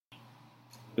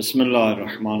بسم الله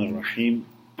الرحمن الرحيم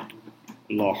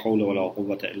لا حول ولا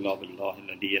قوة إلا بالله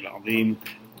العلي العظيم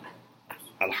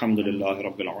الحمد لله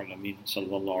رب العالمين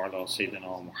صلى الله على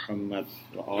سيدنا محمد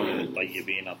وآله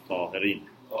الطيبين الطاهرين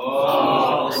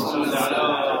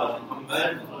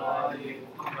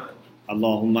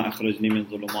اللهم أخرجني من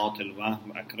ظلمات الوهم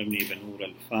وأكرمني بنور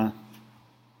الفهم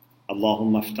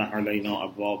اللهم افتح علينا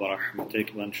أبواب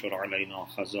رحمتك وانشر علينا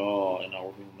خزائن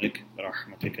علومك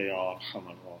برحمتك يا أرحم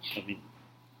الراحمين.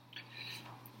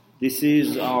 This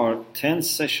is our 10th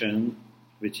session,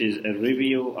 which is a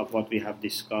review of what we have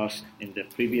discussed in the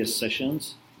previous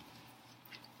sessions.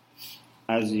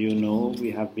 As you know,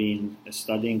 we have been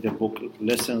studying the book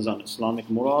Lessons on Islamic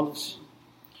Morals,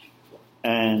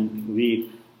 and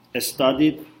we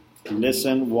studied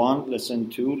lesson 1, lesson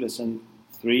 2, lesson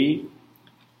 3.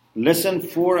 Lesson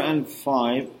 4 and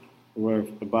 5 were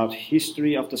about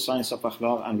history of the science of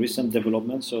akhlaq and recent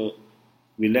developments, so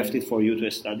we left it for you to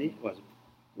study. It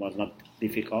was not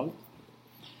difficult.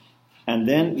 And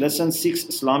then lesson 6,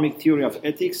 Islamic theory of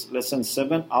ethics. Lesson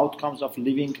 7, outcomes of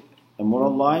living a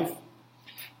moral life.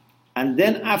 And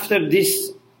then after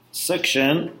this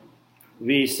section,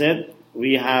 we said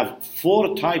we have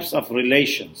 4 types of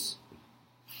relations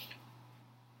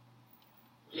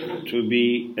to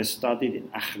be studied in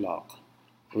akhlaq.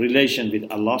 Relation with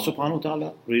Allah subhanahu wa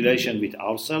ta'ala, relation with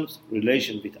ourselves,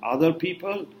 relation with other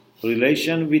people,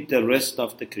 relation with the rest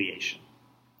of the creation,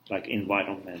 like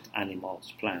environment,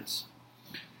 animals, plants.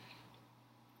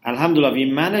 Alhamdulillah, we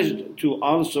managed to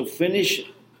also finish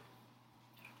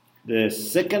the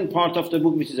second part of the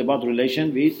book, which is about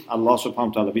relation with Allah subhanahu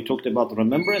wa ta'ala. We talked about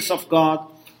remembrance of God,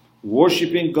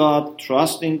 worshipping God,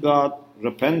 trusting God,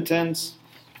 repentance,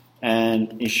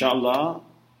 and inshallah,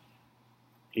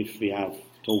 if we have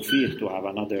tawfiq to have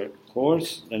another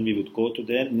course, then we would go to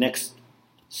the next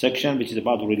section, which is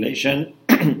about relation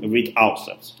with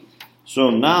ourselves.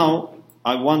 So now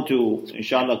I want to,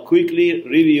 inshallah, quickly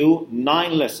review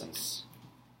 9 lessons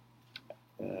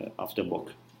of the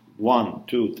book. 1,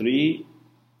 2, 3,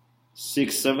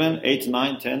 6, 7, 8,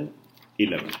 9, 10,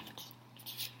 11.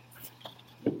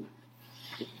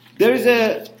 There is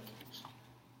a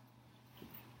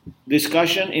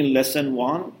discussion in lesson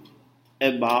 1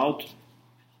 about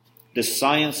the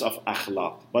science of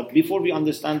akhlaq. But before we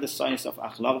understand the science of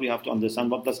akhlaq, we have to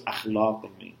understand what does akhlaq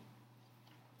mean.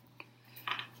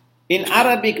 In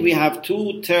Arabic, we have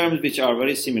 2 terms which are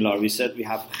very similar. We said we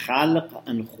have khalq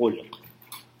and khulq.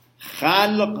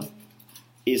 Khalq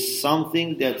is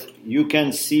something that you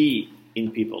can see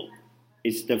in people.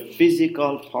 It's the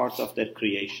physical part of their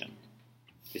creation.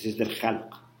 This is the khalq.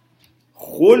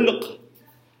 Khulq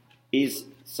is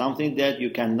something that you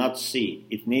cannot see.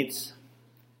 It needs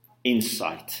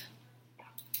insight.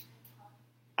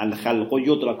 Al-khalqu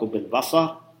yudraku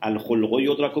bil-basar, al-khulqu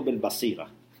yudraku bil-basira.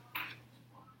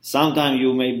 Sometimes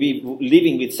you may be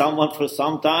living with someone for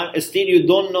some time, still you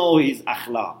don't know his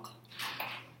akhlaq.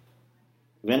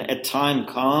 When a time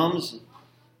comes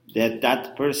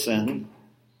that person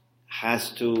has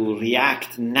to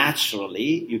react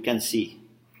naturally, you can see.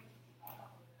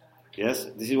 Yes,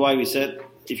 this is why we said,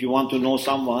 if you want to know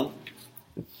someone,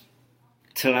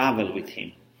 travel with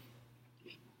him.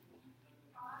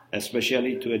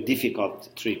 Especially to a difficult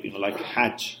trip, like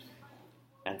Hajj.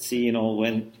 And see,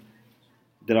 when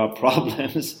there are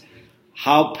problems,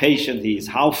 how patient he is,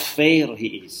 how fair he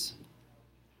is,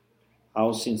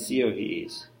 how sincere he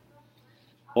is.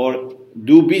 Or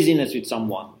do business with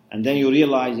someone, and then you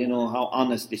realize, how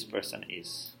honest this person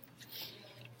is.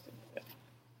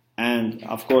 And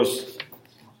of course,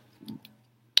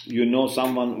 you know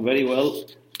someone very well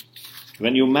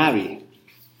when you marry,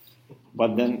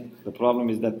 but then the problem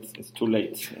is that it's too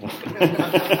late.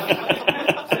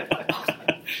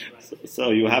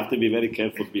 So you have to be very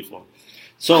careful before.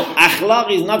 So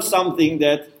akhlaq is not something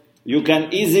that you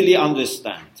can easily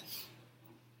understand.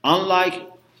 Unlike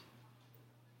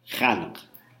khalq.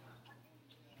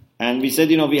 And we said,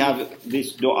 we have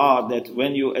this dua that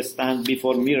when you stand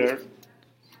before mirror,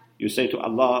 you say to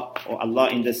Allah, "Oh Allah,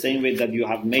 in the same way that you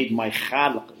have made my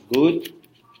khalq good,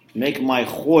 make my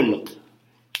khulq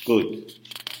good."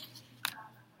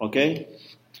 Okay?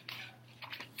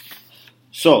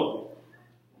 So,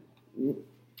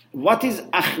 what is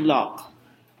akhlaq?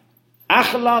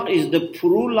 Akhlaq is the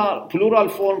plural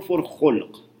form for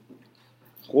khulq.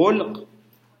 Khulq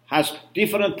has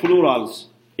different plurals.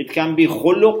 It can be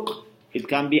khuluq, it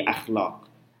can be akhlaq.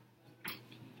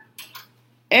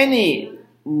 Any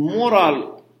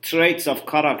moral traits of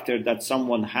character that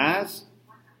someone has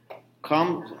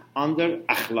comes under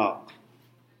akhlaq.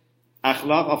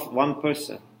 Akhlaq of one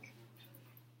person,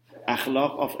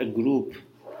 akhlaq of a group,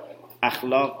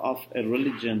 akhlaq of a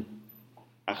religion,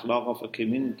 akhlaq of a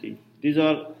community. These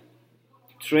are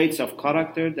traits of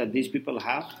character that these people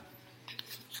have,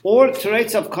 or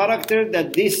traits of character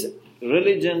that this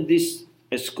religion, this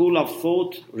school of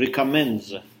thought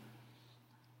recommends.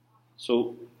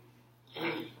 So,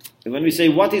 when we say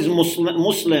what is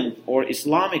Muslim or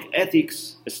Islamic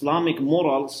ethics, Islamic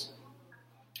morals,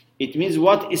 it means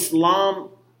what Islam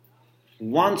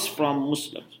wants from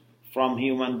Muslims, from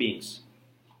human beings.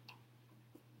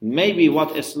 Maybe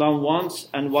what Islam wants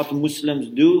and what Muslims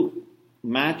do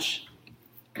match,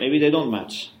 maybe they don't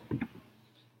match.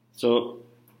 So,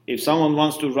 if someone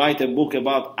wants to write a book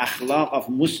about akhlaq of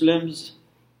Muslims,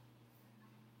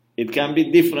 it can be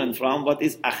different from what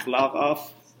is akhlaq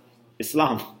of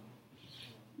Islam.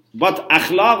 But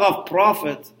akhlaq of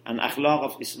Prophet and akhlaq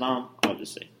of Islam are the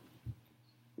same.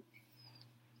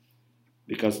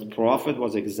 Because the Prophet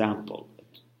was example.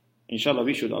 Inshallah,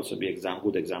 we should also be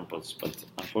good examples, but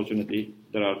unfortunately,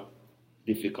 there are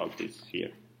difficulties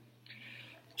here.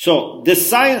 So, the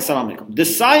science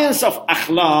of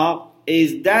akhlaq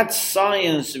is that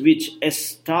science which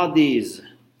studies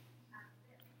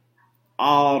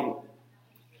our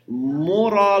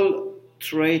moral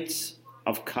traits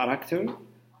of character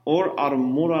or our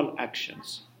moral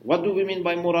actions. What do we mean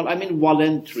by moral? I mean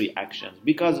voluntary actions.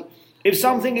 Because if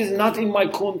something is not in my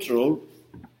control,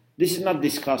 this is not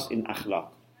discussed in akhlaq.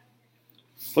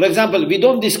 For example, we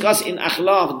don't discuss in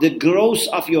akhlaq the growth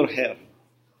of your hair.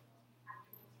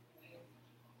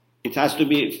 It has to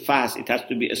be fast, it has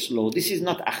to be slow. This is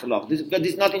not akhlaq. This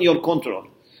is not in your control.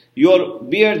 Your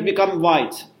beard become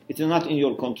white. It is not in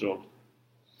your control.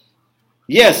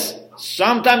 Yes,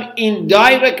 sometimes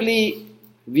indirectly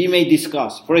we may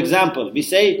discuss. For example, we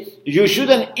say, you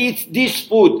shouldn't eat this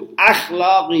food.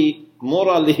 Akhlaqi,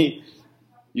 morally,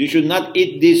 you should not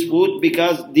eat this food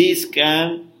because this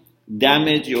can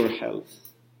damage your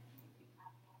health.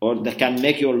 Or that can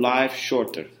make your life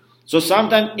shorter. So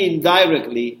sometimes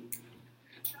indirectly,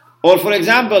 or for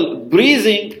example,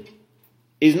 breathing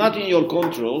is not in your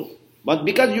control, but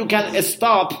because you can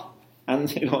stop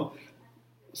and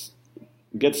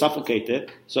get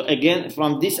suffocated. So again,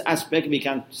 from this aspect, we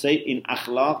can say in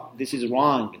akhlaq, this is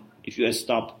wrong if you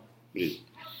stop breathing.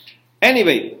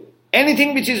 Anyway,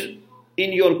 anything which is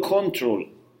in your control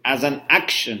as an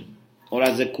action or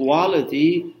as a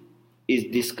quality is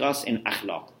discussed in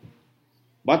akhlaq.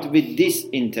 But with this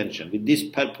intention, with this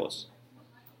purpose,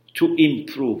 to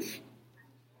improve,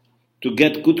 to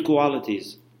get good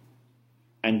qualities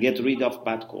and get rid of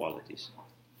bad qualities,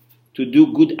 to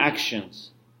do good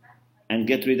actions and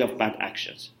get rid of bad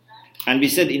actions. And we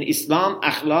said in Islam,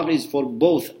 akhlaq is for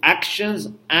both actions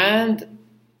and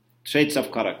traits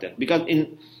of character. Because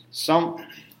in some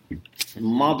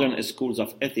modern schools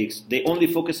of ethics, they only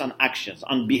focus on actions,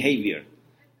 on behavior.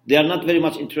 They are not very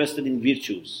much interested in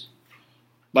virtues.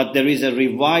 But there is a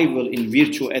revival in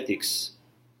virtue ethics.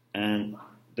 And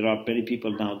there are many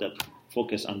people now that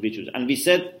focus on virtues. And we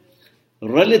said,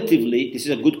 relatively, this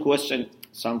is a good question.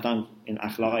 Sometimes in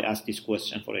akhlaq I ask this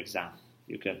question for exam.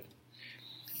 You can.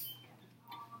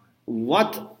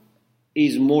 What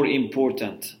is more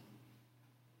important?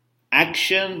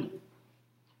 Action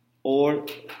or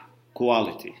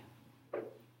quality?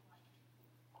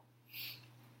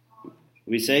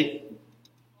 We say,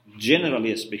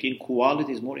 generally speaking,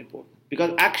 quality is more important.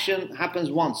 Because action happens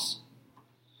once.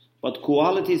 But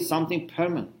quality is something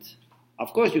permanent.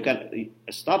 Of course, you can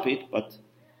stop it, but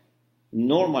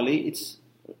normally it's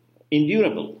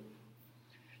endurable.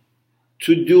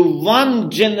 To do one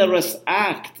generous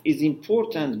act is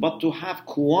important, but to have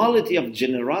quality of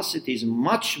generosity is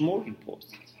much more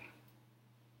important.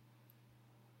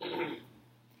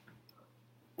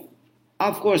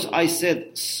 Of course, I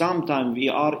said sometimes we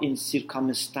are in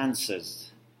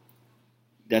circumstances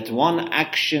that one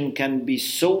action can be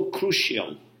so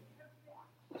crucial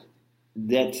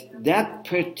that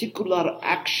particular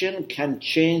action can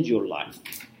change your life.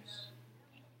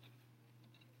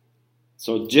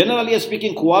 So generally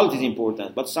speaking, quality is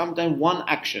important, but sometimes one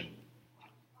action.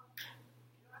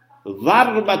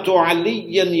 ضربة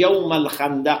علي يوم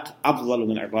الخندق أفضل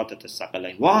من عبادة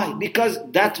الثقلين. Why? Because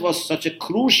that was such a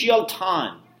crucial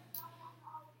time.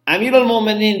 Amir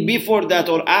al-Mu'minin before that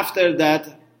or after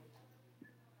that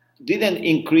didn't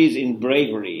increase in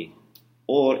bravery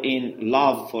or in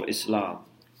love for Islam.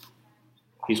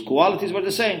 His qualities were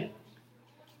the same.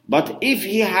 But if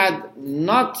he had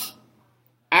not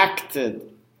acted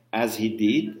as he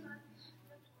did,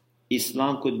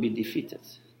 Islam could be defeated.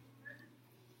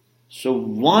 So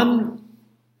one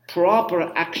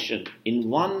proper action in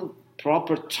one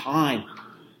proper time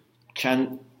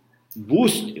can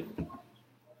boost you.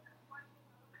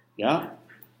 Yeah?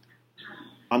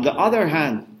 On the other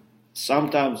hand,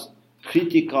 sometimes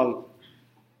critical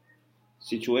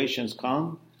situations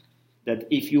come that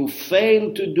if you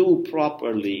fail to do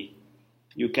properly,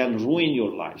 you can ruin your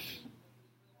life.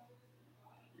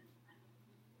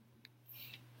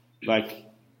 Like,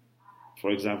 for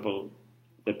example,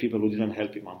 the people who didn't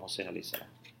help Imam Hussein alayhi salam.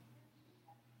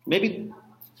 Maybe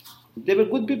they were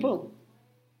good people.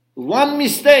 One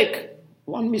mistake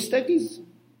is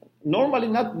normally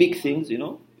not big things,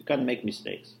 you can make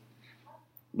mistakes.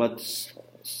 But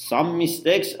some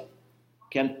mistakes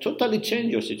can totally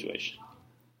change your situation.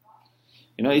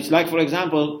 It's like, for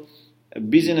example,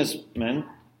 businessmen,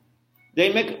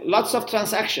 they make lots of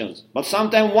transactions, but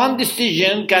sometimes one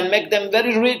decision can make them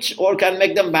very rich or can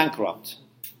make them bankrupt.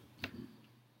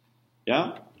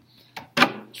 Yeah?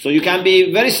 So you can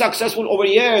be very successful over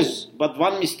years, but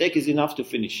one mistake is enough to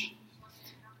finish.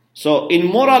 So in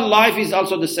moral life is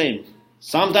also the same.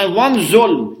 Sometimes one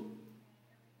zulm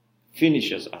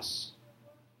finishes us.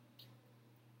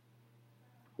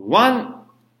 One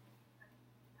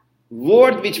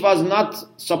word which was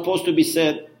not supposed to be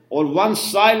said, or one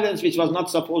silence which was not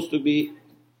supposed to be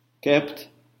kept,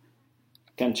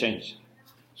 can change.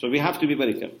 So we have to be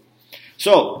very careful.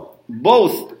 So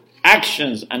both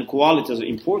actions and qualities are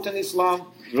important in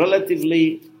Islam.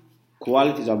 Relatively,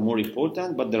 qualities are more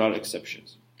important, but there are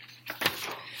exceptions.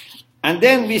 And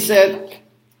then we said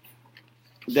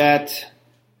that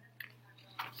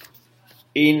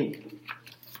in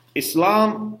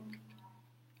Islam,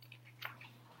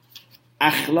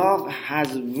 akhlaq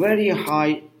has very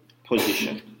high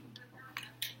position.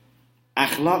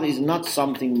 Akhlaq is not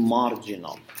something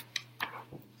marginal.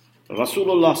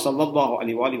 Rasulullah sallallahu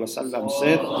alaihi wasallam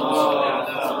said,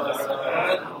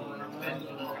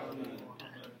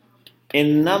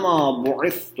 إِنَّمَا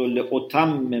بُعِثْتُ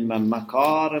لِأُتَمِّمَ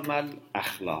مَكَارِمَ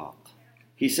الْأَخْلَاقِ.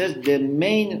 He says the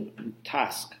main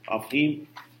task of him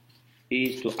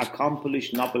is to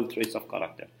accomplish noble traits of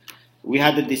character. We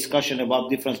had a discussion about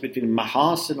the difference between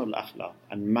mahasin al-akhlaq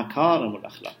and makarim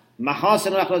al-akhlaq.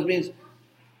 Mahasin al-akhlaq means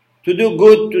to do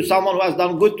good to someone who has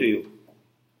done good to you,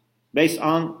 based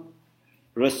on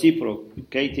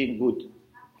reciprocating good.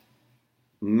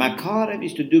 Makarim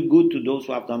is to do good to those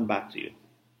who have done bad to you.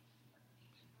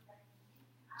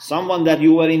 Someone that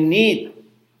you were in need,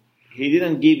 he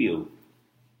didn't give you.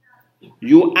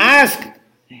 You asked,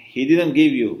 he didn't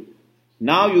give you.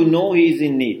 Now you know he is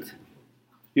in need.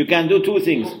 You can do two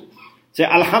things. Say,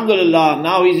 Alhamdulillah,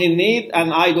 now he's in need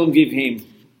and I don't give him.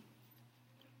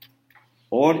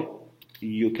 Or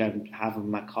you can have a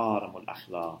makarim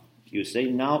al-akhlaq. You say,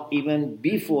 now even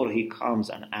before he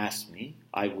comes and asks me,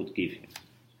 I would give him.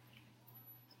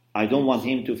 I don't want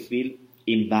him to feel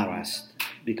embarrassed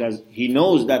because he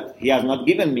knows that he has not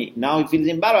given me. Now he feels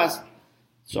embarrassed.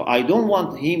 So I don't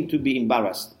want him to be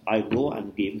embarrassed. I go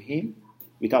and give him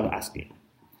without asking.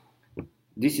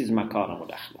 This is makarim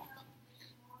al-akhlaq.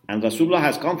 And Rasulullah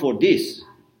has come for this.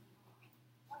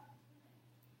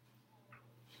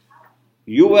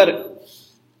 You were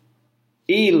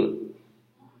ill.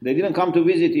 They didn't come to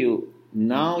visit you.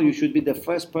 Now you should be the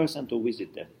first person to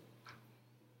visit them.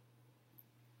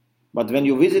 But when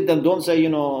you visit them, don't say,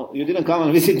 you didn't come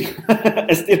and visit me.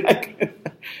 Still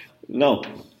no.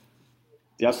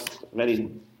 Just very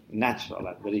natural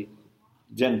and very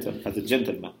gentle, as a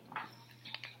gentleman.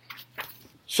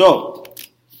 So,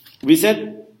 we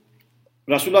said,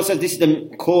 Rasulullah says this is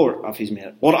the core of his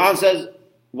mihrab. Quran says,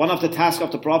 one of the tasks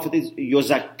of the Prophet is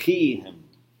yuzakkihim.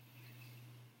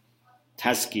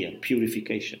 Tazkiyah,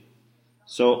 purification.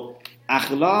 So,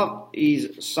 akhlaq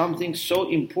is something so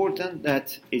important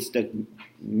that it's the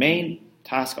main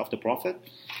task of the Prophet.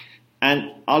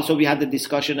 And also we had the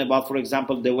discussion about, for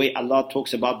example, the way Allah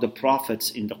talks about the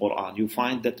prophets in the Quran. You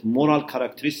find that moral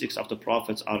characteristics of the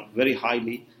prophets are very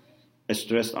highly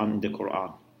stressed on the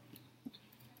Quran.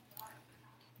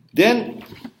 Then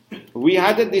we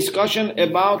had a discussion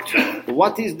about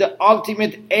what is the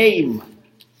ultimate aim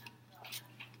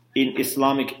in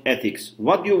Islamic ethics.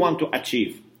 What do you want to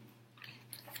achieve?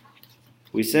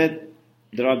 We said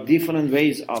there are different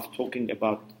ways of talking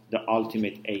about the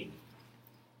ultimate aim.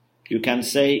 You can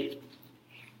say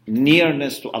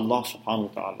nearness to Allah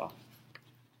subhanahu wa ta'ala,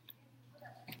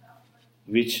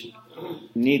 which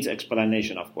needs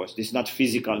explanation, of course. This is not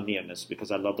physical nearness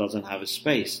because Allah doesn't have a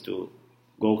space to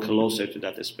go closer to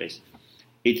that space.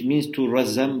 It means to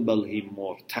resemble Him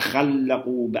more.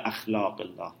 تَخَلَّقُوا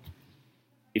بِأَخْلَاقِ اللَّهِ.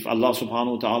 If Allah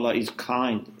subhanahu wa ta'ala is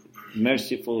kind,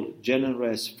 merciful,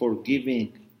 generous,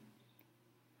 forgiving,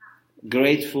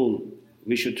 grateful,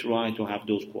 we should try to have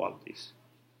those qualities.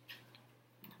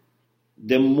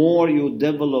 the more you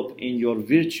develop in your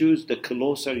virtues, the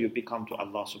closer you become to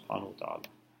Allah subhanahu wa ta'ala.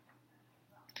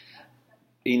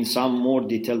 In some more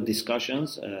detailed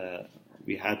discussions,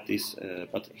 we had this,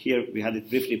 but here we had it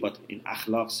briefly, but in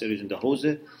Akhlaq series in the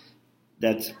Hose,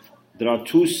 that there are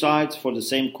two sides for the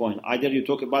same coin. Either you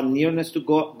talk about nearness to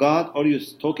God, or you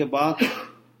talk about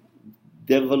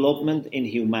development in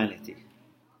humanity.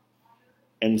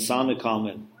 Insan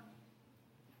Kamil.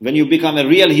 When you become a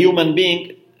real human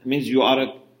being, it means you are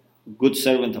a good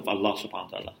servant of Allah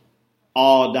subhanahu wa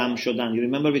ta'ala. Adam Shodan. You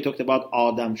remember we talked about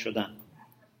Adam Shodan.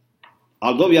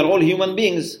 Although we are all human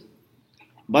beings,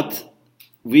 but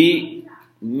we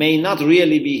may not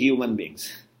really be human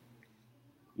beings.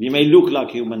 We may look like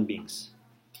human beings.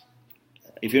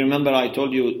 If you remember, I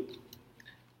told you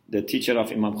the teacher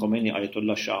of Imam Khomeini,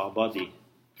 Ayatollah Shahbadi,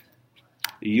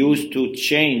 used to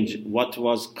change what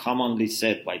was commonly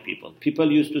said by people.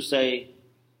 People used to say,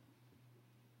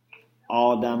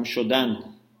 Adam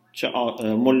Shodan,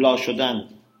 Mullah Shodan,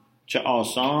 Che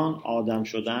Asan, Adam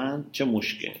Shodan, Che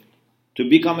Mushkil. To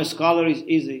become a scholar is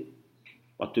easy,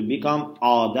 but to become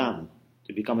Adam,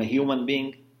 to become a human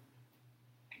being,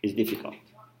 is difficult.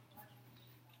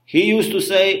 He used to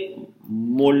say,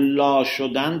 Mullah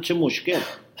shodan che mushkil,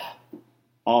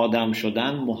 Adam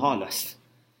shodan muhal ast.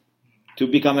 To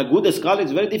become a good scholar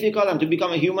is very difficult, and to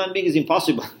become a human being is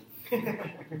impossible.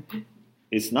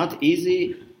 It's not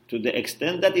easy to the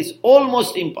extent that it's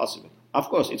almost impossible. Of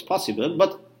course, it's possible,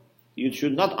 but you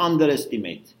should not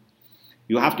underestimate.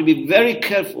 You have to be very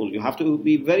careful. You have to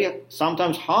be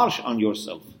sometimes harsh on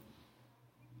yourself.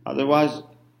 Otherwise,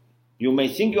 you may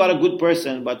think you are a good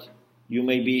person, but you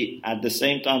may be at the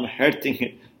same time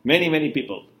hurting many, many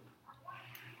people.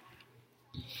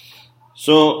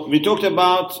 So we talked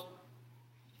about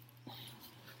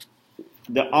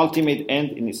the ultimate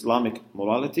end in Islamic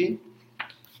morality.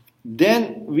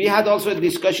 Then we had also a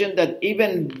discussion that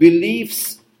even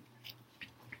beliefs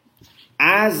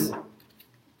as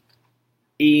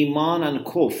Iman and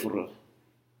Kufr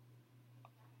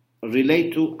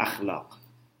relate to Akhlaq.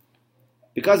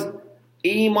 Because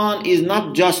Iman is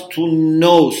not just to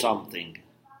know something.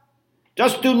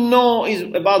 Just to know is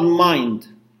about mind.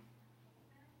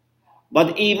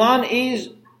 But Iman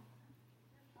is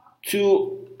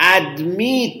to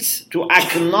admit, to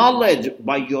acknowledge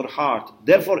by your heart.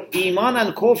 Therefore, Iman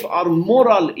and Kufr are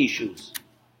moral issues.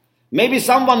 Maybe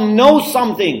someone knows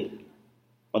something,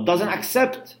 but doesn't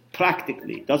accept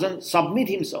practically, doesn't submit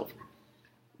himself.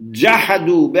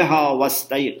 جَحَدُوا بِهَا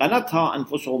وَاسْتَيْقَنَتْهَا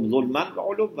أَنفُسُهُمْ ظُلْمًا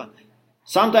وَعُلُوًّا.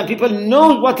 Sometimes people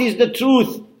know what is the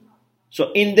truth.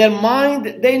 So in their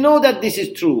mind, they know that this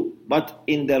is true. But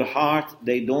in their heart,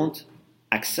 they don't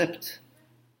accept.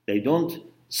 They don't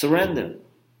surrender.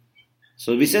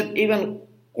 So we said even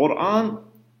Quran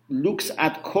looks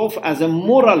at kufr as a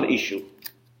moral issue.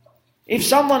 If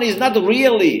someone is not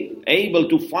really able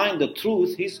to find the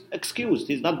truth, he's excused,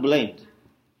 he's not blamed.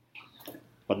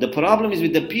 But the problem is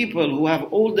with the people who have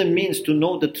all the means to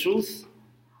know the truth,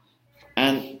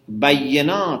 and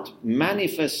bayyinat,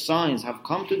 manifest signs have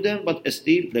come to them, but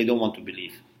still they don't want to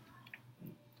believe.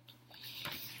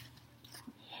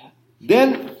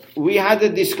 Then we had a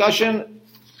discussion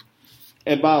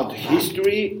about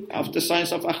history of the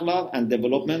science of akhlaq and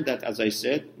development, that, as I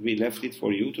said, we left it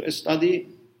for you to study.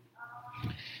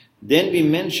 Then we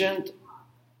mentioned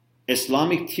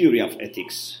Islamic theory of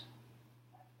ethics.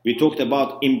 We talked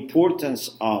about importance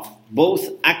of both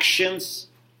actions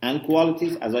and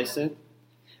qualities, as I said.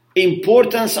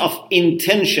 Importance of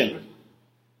intention.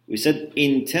 We said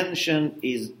intention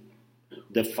is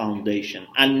the foundation.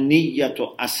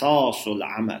 An-niyyatu asasul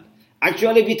amal.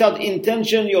 Actually, without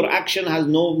intention, your action has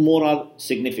no moral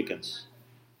significance.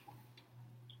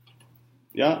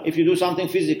 Yeah, if you do something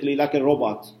physically like a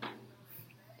robot,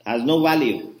 has no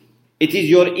value. It is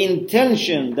your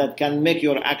intention that can make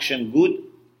your action good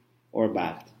or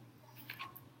bad.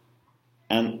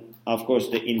 And of course,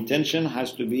 the intention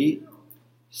has to be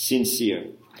sincere.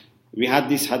 We had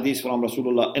this hadith from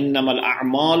Rasulullah, إِنَّمَا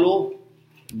الْأَعْمَالُ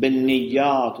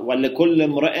بِالنِّيَّاتِ وَلِكُلِّ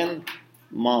امْرِئٍ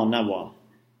مَا نَوَى.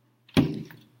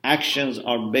 Actions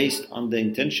are based on the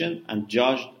intention and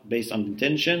judged based on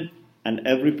intention, and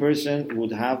every person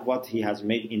would have what he has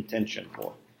made intention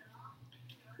for.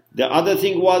 The other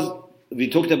thing was, we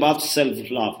talked about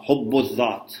self-love, hubbul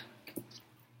dhat.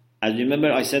 As you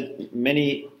remember, I said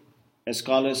many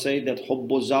scholars say that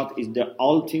hubbul dhat is the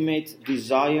ultimate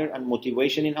desire and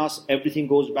motivation in us. Everything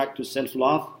goes back to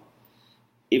self-love.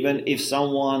 Even if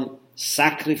someone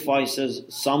sacrifices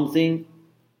something,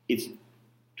 it's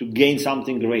to gain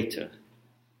something greater.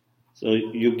 So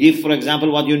you give, for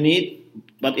example, what you need,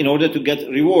 but in order to get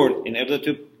reward, in order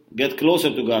to get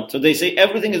closer to God. So they say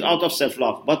everything is out of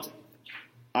self-love. But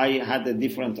I had a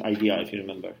different idea, if you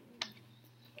remember.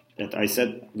 That I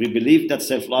said, we believe that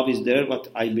self-love is there, but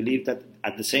I believe that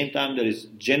at the same time there is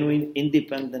genuine,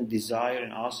 independent desire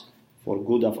in us for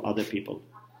good of other people.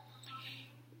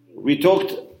 We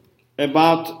talked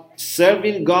about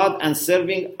serving God and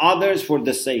serving others for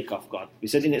the sake of God. We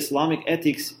said in Islamic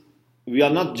ethics, we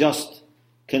are not just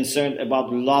concerned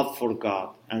about love for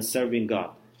God and serving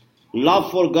God. Love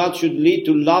for God should lead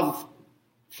to love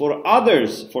for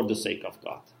others for the sake of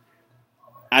God.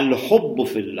 Al-hubbu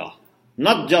fillah,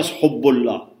 not just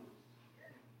hubbullah.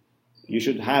 You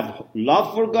should have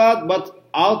love for God, but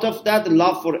out of that,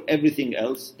 love for everything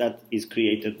else that is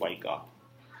created by God.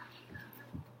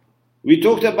 We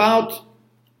talked about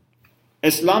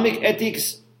Islamic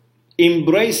ethics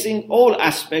embracing all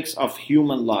aspects of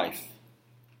human life.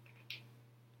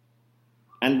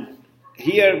 And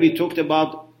here we talked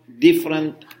about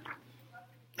different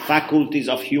faculties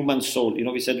of human soul.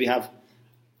 We said we have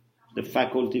the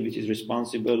faculty which is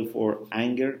responsible for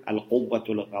anger,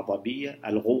 al-quwwatul ghadabiyya,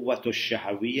 al-quwwatul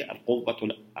shahawiyya,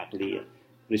 al-quwwatul aqliyya.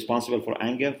 Responsible for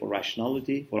anger, for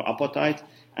rationality, for appetite.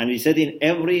 And we said in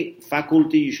every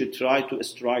faculty you should try to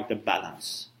strike the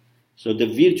balance. So the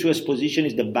virtuous position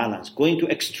is the balance. Going to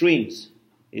extremes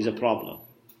is a problem.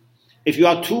 If you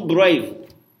are too brave,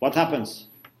 what happens?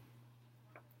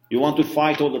 You want to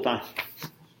fight all the time.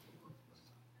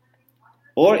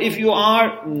 Or if you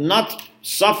are not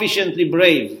sufficiently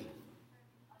brave,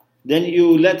 then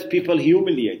you let people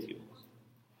humiliate you.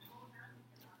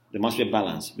 There must be a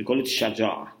balance. We call it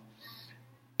shaja'.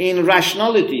 In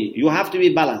rationality, you have to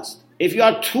be balanced. If you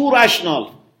are too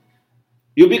rational,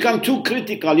 you become too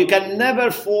critical. You can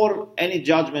never form any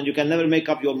judgment. You can never make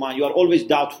up your mind. You are always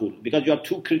doubtful because you are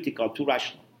too critical, too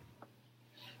rational.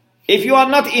 If you are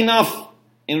not enough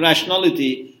in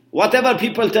rationality, whatever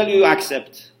people tell you, you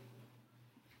accept.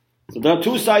 So there are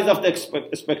two sides of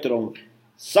the spectrum.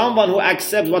 Someone who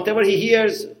accepts whatever he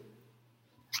hears,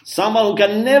 someone who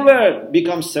can never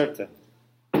become certain.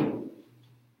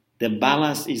 The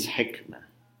balance is hikmah.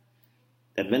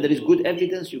 That when there is good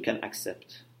evidence, you can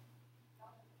accept.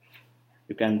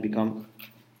 You can become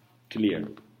clear.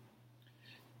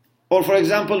 Or for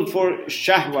example, for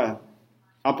shahwa,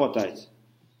 appetite.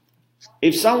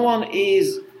 If someone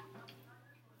is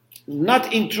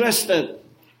not interested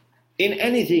in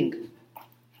anything,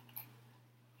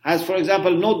 has for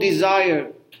example no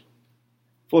desire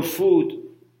for food,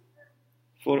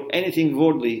 for anything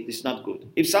worldly, it's not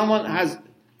good. If someone has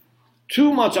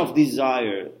too much of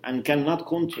desire and cannot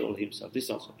control himself, this is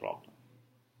also a problem.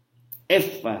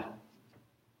 Iffah,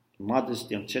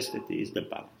 modesty and chastity is the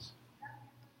balance.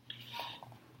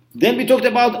 Then we talked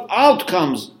about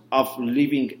outcomes of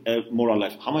living a moral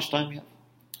life. How much time we have?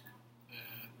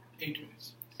 8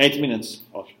 minutes. 8 minutes.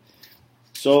 Okay.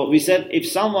 So we said if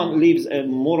someone lives a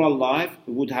moral life,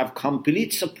 he would have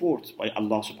complete support by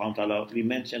Allah subhanahu wa ta'ala. We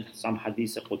mentioned some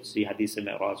hadith Qudsi, hadith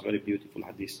Mi'raj, very beautiful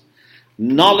hadith.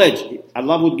 Knowledge,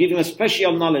 Allah would give him a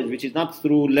special knowledge which is not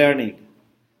through learning.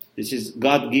 This is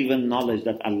God-given knowledge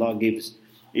that Allah gives.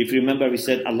 If you remember, we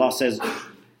said Allah says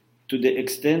to the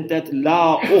extent that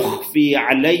لا أخفي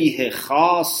عليه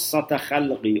خاصة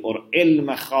خلقي or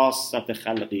علم خاصة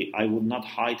خلقي, I would not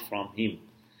hide from him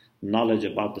knowledge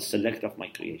about the select of my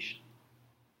creation.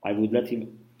 I would let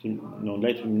him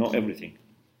know everything.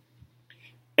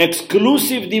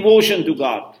 Exclusive devotion to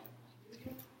God.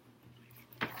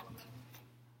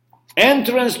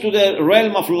 Entrance to the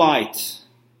realm of light.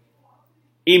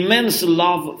 Immense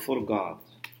love for God.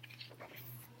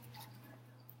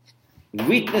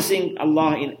 Witnessing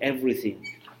Allah in everything.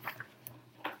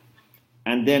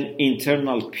 And then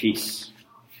internal peace.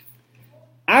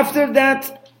 After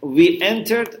that, we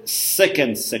entered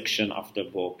second section of the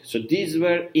book. So these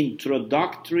were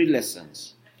introductory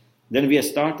lessons. Then we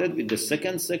started with the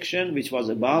second section, which was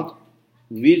about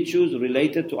virtues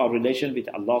related to our relation with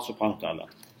Allah subhanahu wa ta'ala.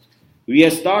 We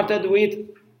started with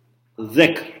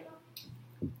dhikr,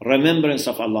 remembrance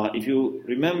of Allah. If you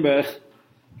remember,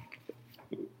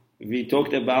 we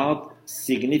talked about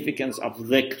significance of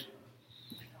dhikr.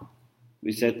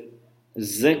 We said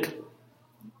dhikr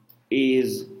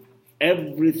is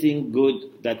everything good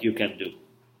that you can do.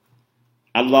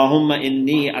 Allahumma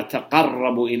inni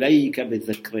ataqarrabu ilayka bi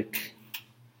dhikrik.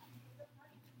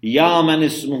 Ya man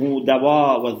ismuhu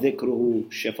dawa wa dhikruhu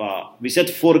shifa. We said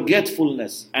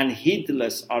forgetfulness and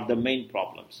heedless are the main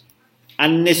problems.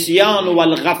 An-nisyan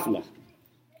wal ghafla.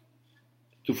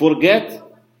 To forget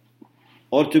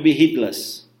or to be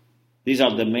heedless. These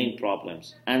are the main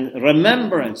problems. And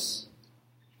remembrance,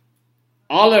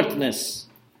 alertness,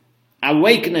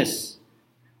 awakeness.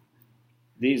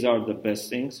 These are the best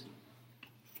things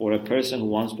for a person who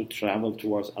wants to travel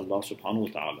towards Allah subhanahu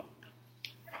wa ta'ala.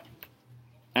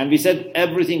 And we said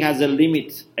everything has a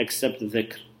limit except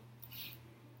dhikr.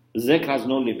 Dhikr has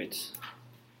no limits.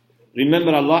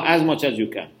 Remember Allah as much as you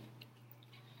can.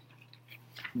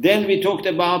 Then we talked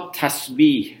about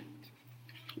tasbih.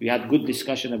 We had good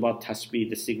discussion about tasbih,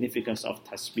 the significance of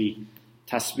tasbih.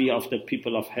 Tasbih of the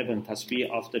people of heaven, tasbih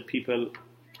of the people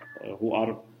who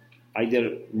are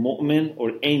either mu'min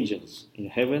or angels in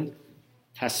heaven,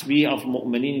 tasbih of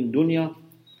mu'minin in dunya,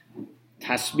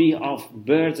 tasbih of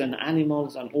birds and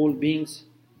animals and all beings,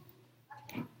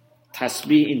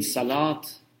 tasbih in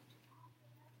salat.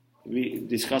 We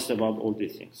discussed about all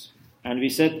these things. And we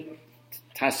said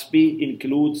tasbih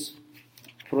includes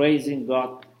praising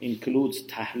God, includes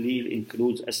tahleel,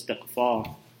 includes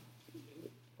istighfar.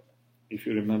 If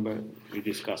you remember, we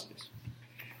discussed this.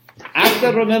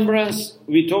 After remembrance,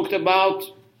 we talked about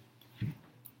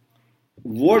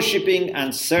worshipping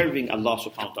and serving Allah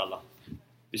subhanahu wa ta'ala.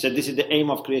 We said this is the aim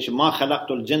of creation. مَا خَلَقْتُ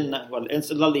الْجَنَّةَ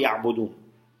وَالْإِنسَ إِلَّا لِيَعْبُدُونَ.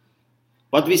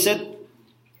 But we said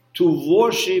to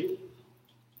worship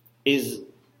is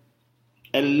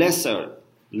a lesser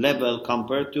level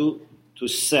compared to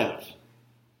serve.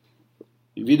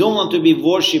 We don't want to be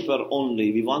worshipper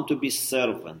only, we want to be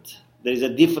servant. There is a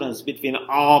difference between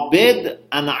abid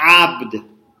and abd.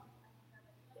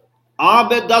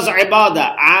 Abid does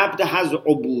ibadah, abd has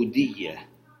ubudiyah.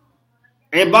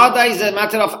 Ibadah is a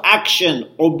matter of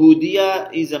action,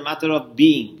 ubudiyah is a matter of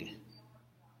being.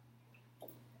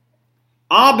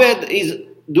 Abid is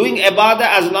doing ibadah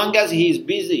as long as he is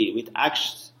busy with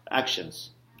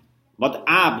actions. But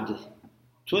abd,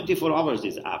 24 hours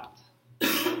is abd.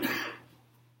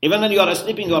 Even when you are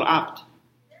sleeping, you are abd.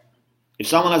 If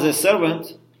someone has a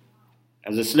servant,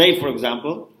 as a slave for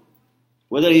example,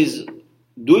 whether he's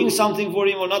doing something for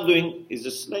him or not doing, he's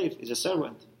a slave, he's a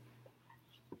servant.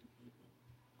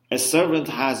 A servant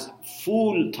has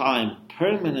full-time,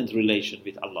 permanent relation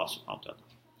with Allah subhanahu wa ta'ala.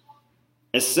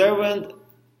 A servant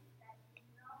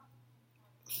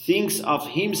thinks of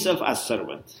himself as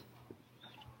servant.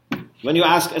 When you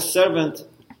ask a servant,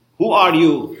 who are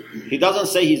you? He doesn't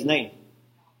say his name.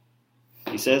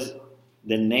 He says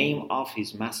the name of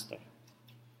his master.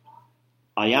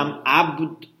 I am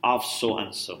abd of so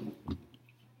and so.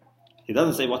 He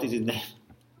doesn't say what is his name.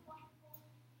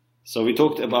 So we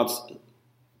talked about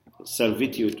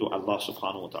servitude to Allah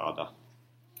subhanahu wa ta'ala.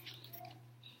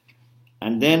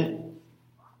 And then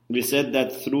we said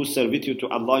that through servitude to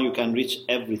Allah you can reach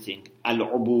everything.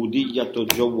 Al-ubudiyyatu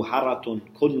jawharatun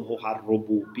kunhuha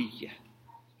ar-rububiyyah.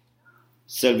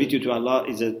 Servitude to Allah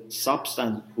is a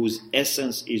substance whose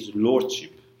essence is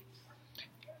lordship.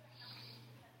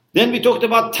 Then we talked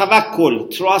about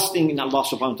tawakkul, trusting in Allah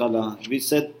subhanahu wa ta'ala. We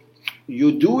said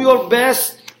you do your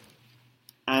best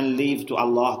and leave to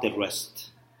Allah the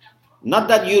rest. Not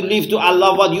that you leave to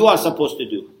Allah what you are supposed to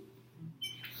do.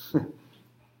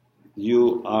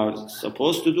 You are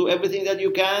supposed to do everything that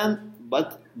you can,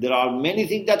 but there are many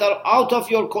things that are out of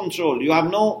your control. You have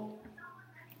no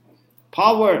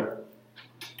power,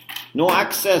 no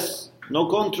access, no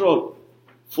control.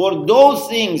 For those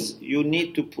things, you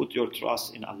need to put your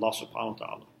trust in Allah subhanahu wa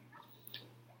ta'ala.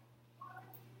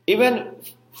 Even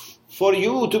for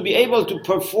you to be able to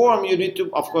perform, you need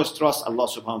to, of course, trust Allah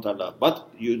subhanahu wa ta'ala. But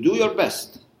you do your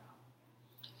best.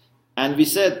 And we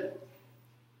said,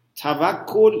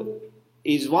 tawakkul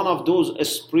is one of those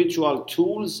spiritual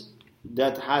tools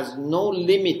that has no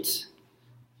limit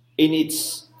in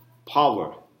its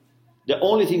power. The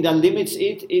only thing that limits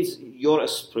it is your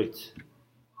spirit.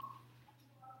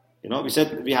 You know, we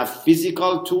said we have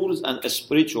physical tools and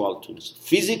spiritual tools.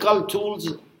 Physical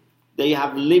tools, they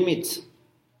have limits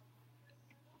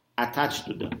attached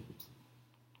to them.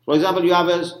 For example, you have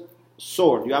a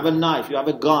sword, you have a knife, you have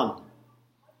a gun.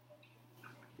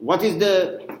 What is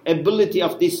the ability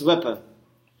of this weapon?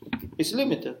 It's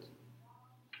limited.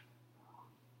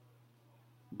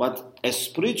 But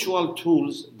spiritual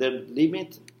tools, the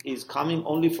limit is coming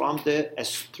only from the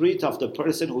spirit of the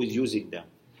person who is using them.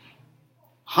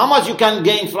 How much you can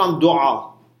gain from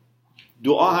dua?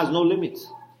 Dua has no limit.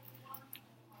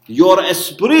 Your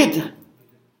spirit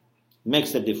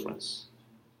makes the difference.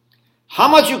 How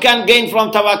much you can gain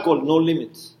from tawakkul? No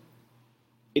limit.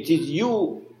 It is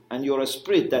you and your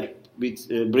spirit that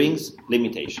brings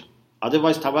limitation.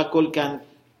 Otherwise, tawakkul can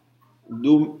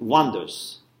do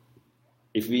wonders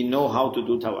if we know how to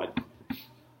do tawakkul.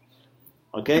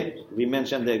 Okay, we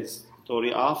mentioned the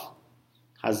story of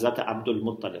Hazrat Abdul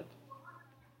Muttalib.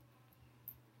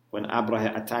 When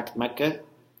Abraha attacked Mecca,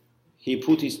 he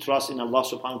put his trust in Allah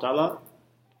subhanahu wa ta'ala.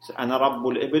 Ana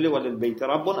Rabbul Ibli walil Bayti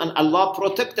Rabbun, and Allah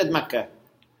protected Mecca.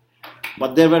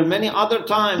 But there were many other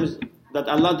times that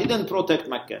Allah didn't protect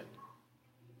Mecca.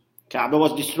 Kaaba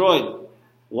was destroyed.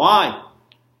 Why?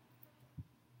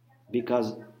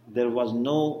 Because there was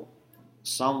no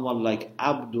someone like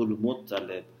Abdul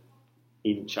Muttalib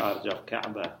in charge of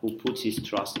Kaaba who puts his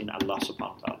trust in Allah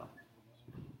subhanahu wa ta'ala.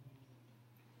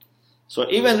 So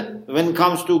even when it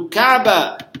comes to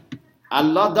Kaaba,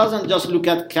 Allah doesn't just look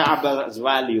at Kaaba's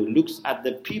value, looks at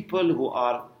the people who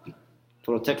are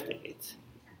protecting it.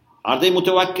 Are they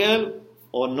mutawakkil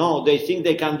or no? They think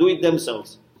they can do it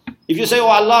themselves. If you say, oh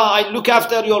Allah, I look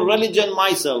after your religion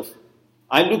myself,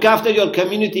 I look after your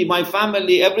community, my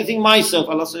family, everything myself,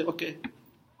 Allah says, okay,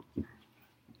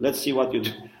 let's see what you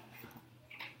do.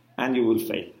 And you will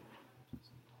fail.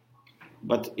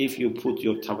 But if you put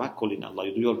your tawakkul in Allah,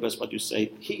 you do your best, but you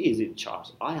say, He is in charge.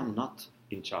 I am not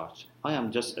in charge. I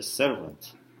am just a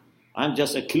servant. I am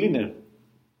just a cleaner,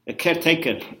 a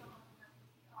caretaker.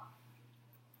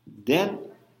 Then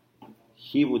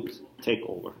He would take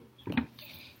over.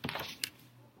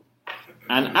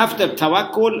 And after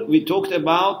tawakkul, we talked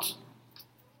about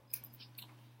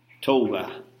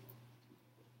tawbah.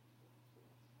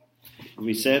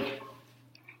 We said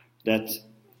that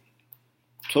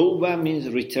tawbah means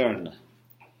return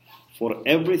for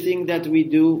everything that we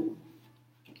do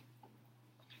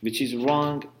which is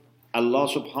wrong. Allah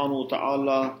subhanahu wa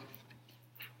ta'ala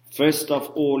first of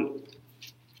all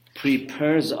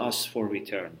prepares us for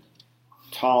return.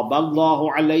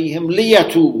 Taballahu alayhim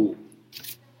liyatubu.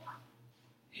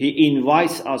 He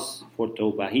invites us for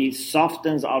tawbah. He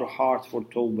softens our heart for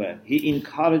tawbah. He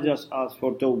encourages us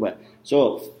for tawbah.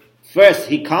 So first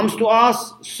He comes to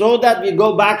us so that we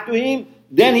go back to Him.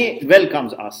 Then He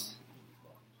welcomes us.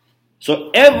 So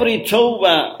every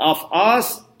tawbah of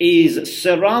us is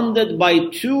surrounded by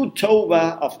two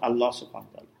tawbah of Allah subhanahu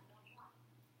wa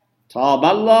ta'ala.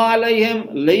 Taballahu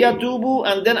alayhim liyatubu,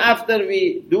 and then after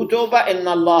we do tawbah,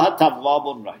 inna Allah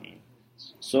tawwabur rahim.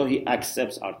 So He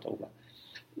accepts our tawbah.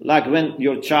 Like when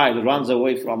your child runs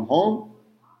away from home,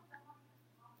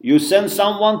 you send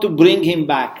someone to bring him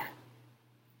back.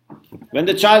 When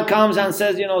the child comes and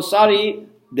says, sorry,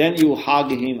 then you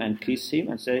hug him and kiss him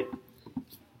and say,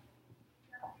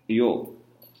 you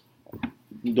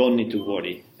don't need to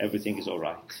worry, everything is all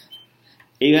right.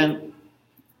 Even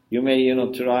you may,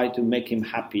 try to make him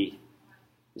happy.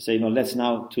 You say, let's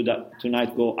now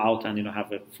tonight go out and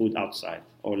have a food outside,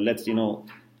 or let's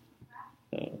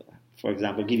for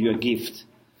example, give you a gift.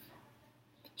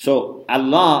 So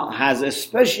Allah has a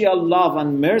special love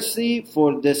and mercy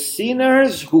for the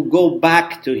sinners who go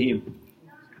back to Him.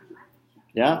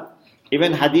 Yeah?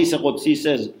 Even Hadith Qudsi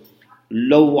says,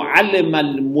 لو علم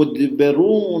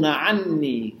المدبرون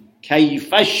عني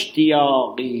كيف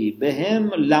اشتياقي بهم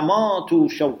لماتوا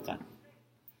شوقا.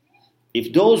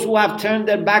 If those who have turned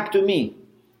their back to me,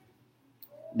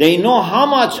 they know how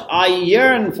much I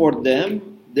yearn for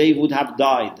them, they would have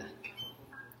died.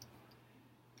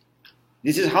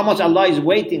 This is how much Allah is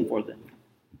waiting for them.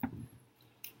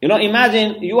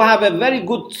 Imagine you have a very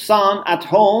good son at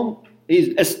home,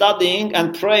 he's studying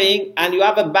and praying, and you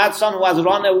have a bad son who has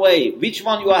run away. Which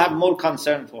one you have more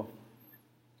concern for?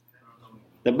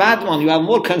 The bad one you have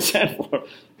more concern for.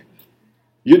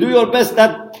 You do your best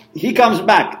that he comes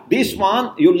back. This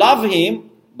one, you love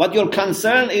him, but your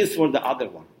concern is for the other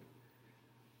one.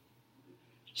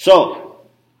 So,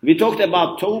 we talked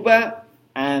about tawbah,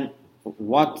 and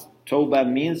what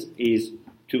tawbah means is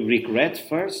to regret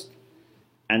first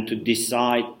and to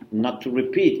decide not to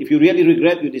repeat. If you really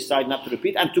regret, you decide not to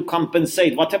repeat, and to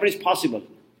compensate whatever is possible.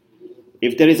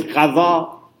 If there is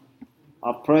qadha,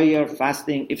 a prayer,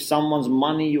 fasting, if someone's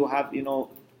money you have,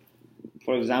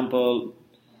 for example,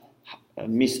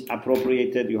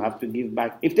 misappropriated, you have to give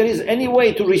back. If there is any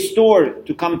way to restore,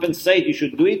 to compensate, you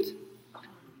should do it.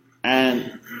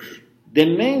 And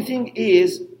the main thing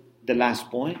is, the last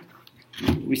point,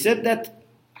 we said that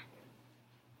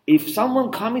if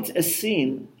someone commits a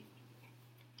sin,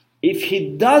 if he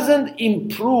doesn't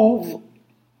improve,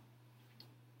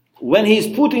 when he's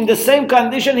put in the same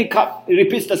condition, he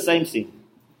repeats the same sin.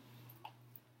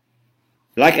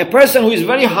 Like a person who is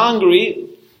very hungry,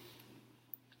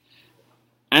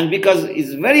 and because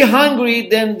he's very hungry,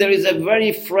 then there is a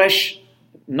very fresh,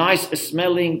 nice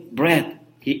smelling bread.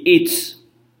 He eats.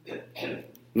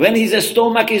 When his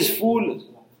stomach is full,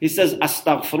 he says,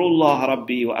 Astaghfirullah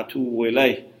Rabbi wa atubu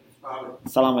ilayh.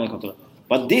 Assalamu alaikum.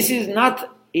 But this is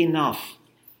not enough.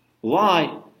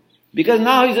 Why? Because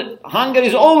now his hunger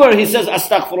is over, he says,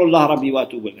 Astaghfirullah Rabbi wa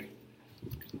atubu ilayh.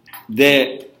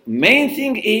 The main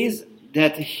thing is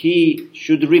that he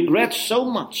should regret so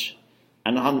much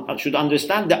and should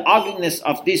understand the ugliness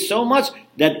of this so much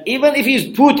that even if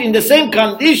he's put in the same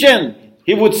condition,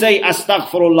 he would say,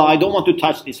 Astaghfirullah, I don't want to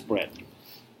touch this bread.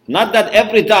 Not that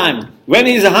every time, when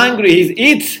he's hungry, he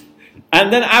eats,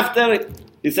 and then after,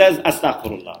 he says,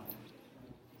 Astaghfirullah.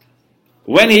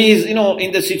 When he is,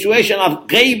 in the situation of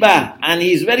ghaibah, and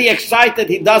he's very excited,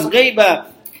 he does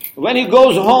ghaibah. When he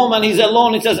goes home and he's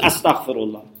alone, he says,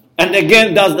 Astaghfirullah. And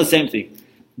again does the same thing.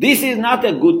 This is not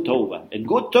a good tawbah. A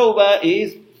good tawbah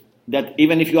is that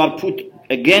even if you are put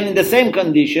again in the same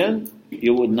condition,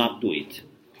 you would not do it.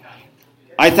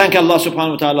 I thank Allah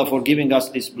subhanahu wa ta'ala for giving us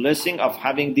this blessing of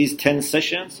having these 10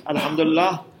 sessions.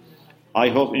 Alhamdulillah. I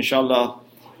hope inshallah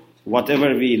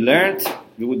whatever we learned,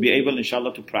 we would be able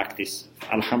inshallah to practice.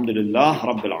 Alhamdulillah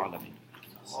Rabbil Alameen.